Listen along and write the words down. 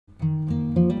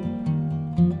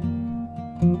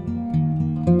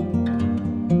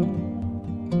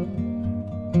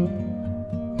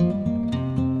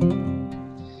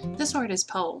word is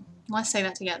pole. Let's say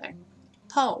that together.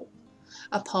 Pole.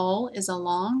 A pole is a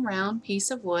long, round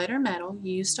piece of wood or metal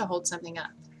used to hold something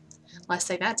up. Let's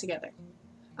say that together.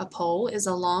 A pole is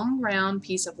a long, round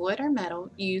piece of wood or metal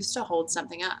used to hold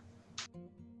something up.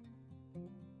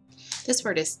 This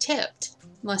word is tipped.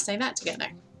 Let's say that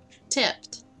together.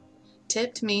 Tipped.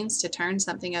 Tipped means to turn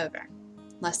something over.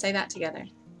 Let's say that together.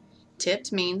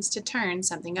 Tipped means to turn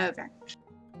something over.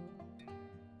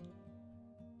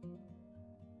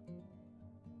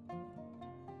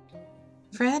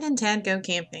 Fred and Ted Go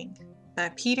Camping by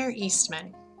Peter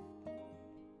Eastman.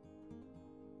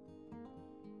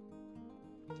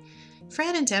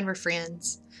 Fred and Ted were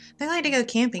friends. They liked to go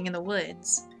camping in the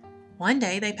woods. One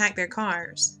day they packed their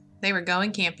cars. They were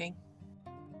going camping.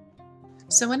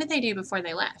 So what did they do before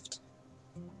they left?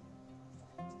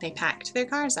 They packed their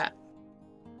cars up.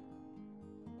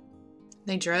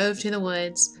 They drove to the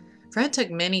woods. Fred took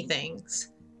many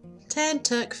things. Ted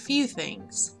took few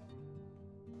things.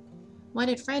 What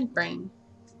did Fred bring?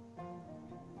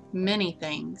 Many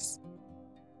things.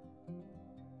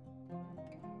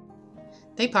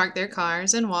 They parked their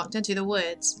cars and walked into the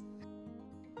woods.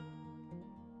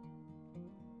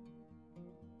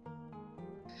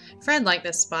 Fred liked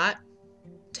this spot.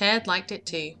 Ted liked it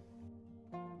too.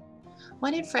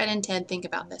 What did Fred and Ted think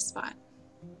about this spot?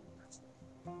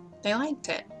 They liked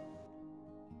it.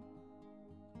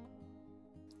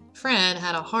 Fred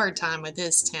had a hard time with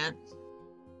his tent.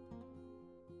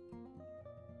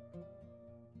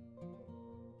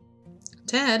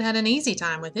 Ted had an easy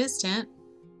time with his tent.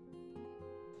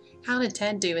 How did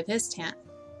Ted do with his tent?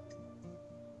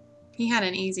 He had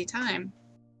an easy time.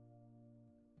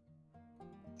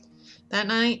 That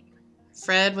night,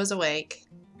 Fred was awake.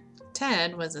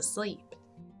 Ted was asleep.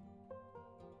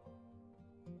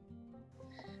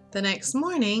 The next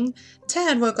morning,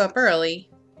 Ted woke up early.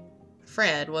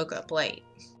 Fred woke up late.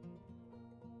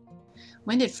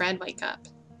 When did Fred wake up?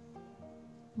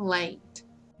 Late.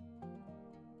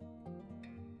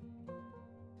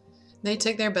 They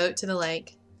took their boat to the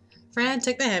lake. Fred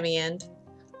took the heavy end.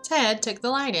 Ted took the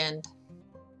light end.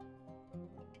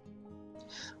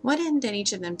 What end did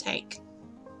each of them take?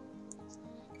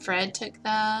 Fred took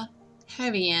the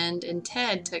heavy end and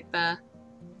Ted took the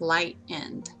light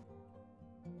end.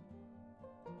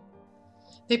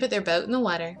 They put their boat in the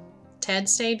water. Ted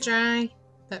stayed dry,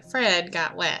 but Fred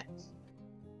got wet.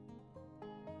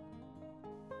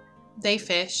 They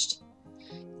fished.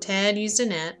 Ted used a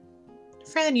net.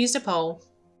 Fred used a pole.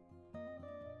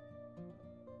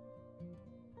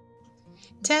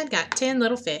 Ted got 10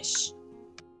 little fish.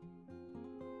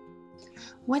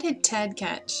 What did Ted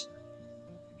catch?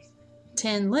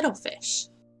 10 little fish.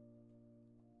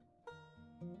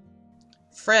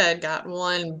 Fred got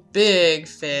 1 big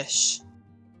fish.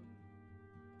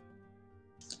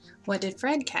 What did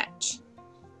Fred catch?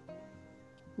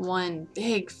 1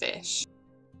 big fish.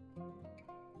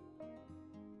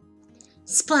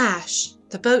 Splash!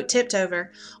 The boat tipped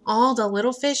over. All the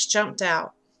little fish jumped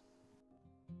out.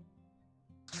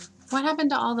 What happened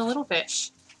to all the little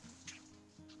fish?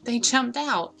 They jumped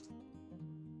out.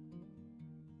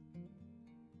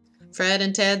 Fred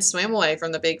and Ted swam away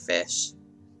from the big fish.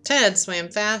 Ted swam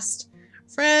fast.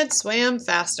 Fred swam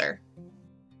faster.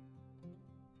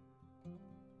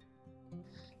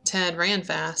 Ted ran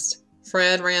fast.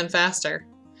 Fred ran faster.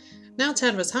 Now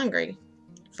Ted was hungry.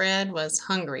 Fred was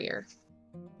hungrier.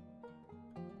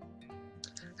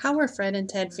 How were Fred and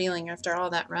Ted feeling after all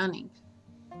that running?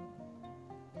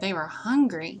 They were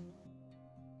hungry.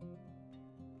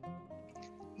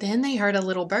 Then they heard a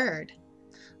little bird.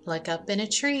 Look up in a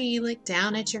tree, look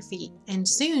down at your feet, and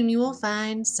soon you will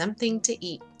find something to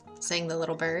eat, sang the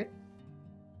little bird.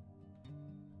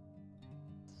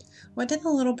 What did the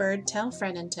little bird tell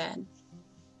Fred and Ted?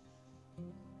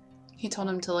 He told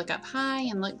them to look up high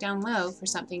and look down low for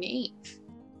something to eat.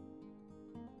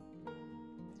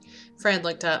 Fred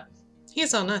looked up. He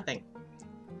saw nothing.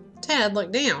 Ted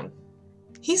looked down.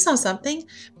 He saw something.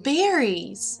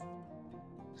 Berries!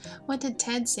 What did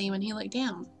Ted see when he looked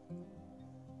down?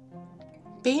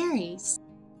 Berries.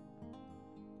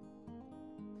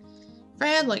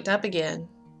 Fred looked up again.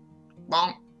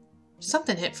 Bonk.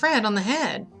 Something hit Fred on the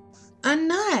head. A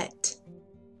nut!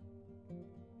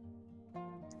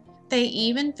 They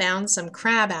even found some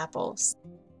crab apples.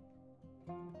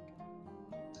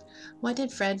 What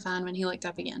did Fred find when he looked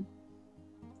up again?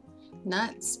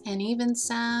 Nuts and even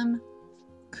some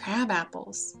crab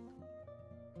apples.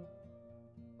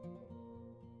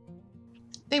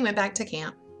 They went back to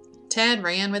camp. Ted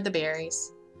ran with the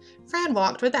berries. Fred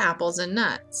walked with the apples and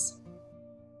nuts.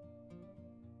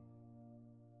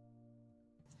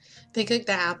 They cooked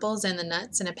the apples and the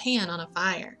nuts in a pan on a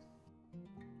fire.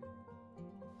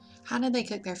 How did they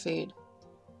cook their food?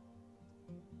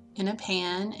 In a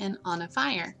pan and on a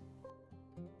fire.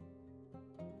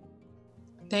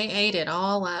 They ate it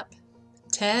all up.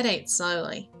 Ted ate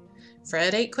slowly.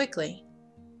 Fred ate quickly.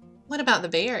 What about the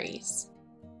berries?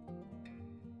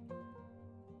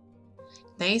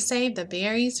 They saved the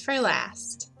berries for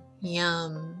last.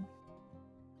 Yum.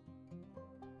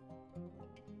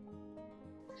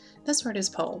 This word is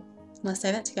pole. Let's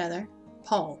say that together.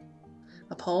 Pole.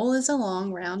 A pole is a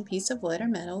long, round piece of wood or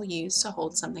metal used to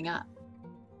hold something up.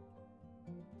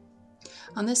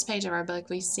 On this page of our book,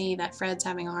 we see that Fred's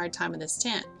having a hard time with his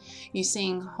tent. You see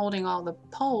him holding all the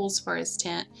poles for his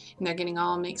tent, and they're getting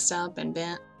all mixed up and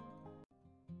bent.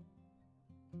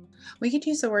 We could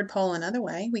use the word pole another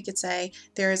way. We could say,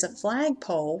 there is a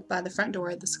flagpole by the front door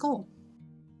of the school.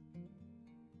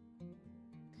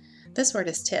 This word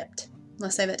is tipped.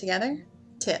 Let's say that together.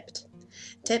 Tipped.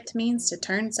 Tipped means to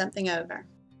turn something over.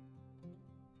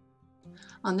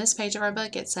 On this page of our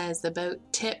book, it says the boat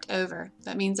tipped over.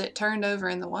 That means it turned over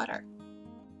in the water.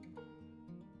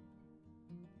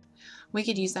 We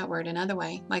could use that word another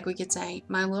way, like we could say,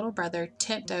 my little brother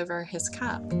tipped over his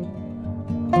cup.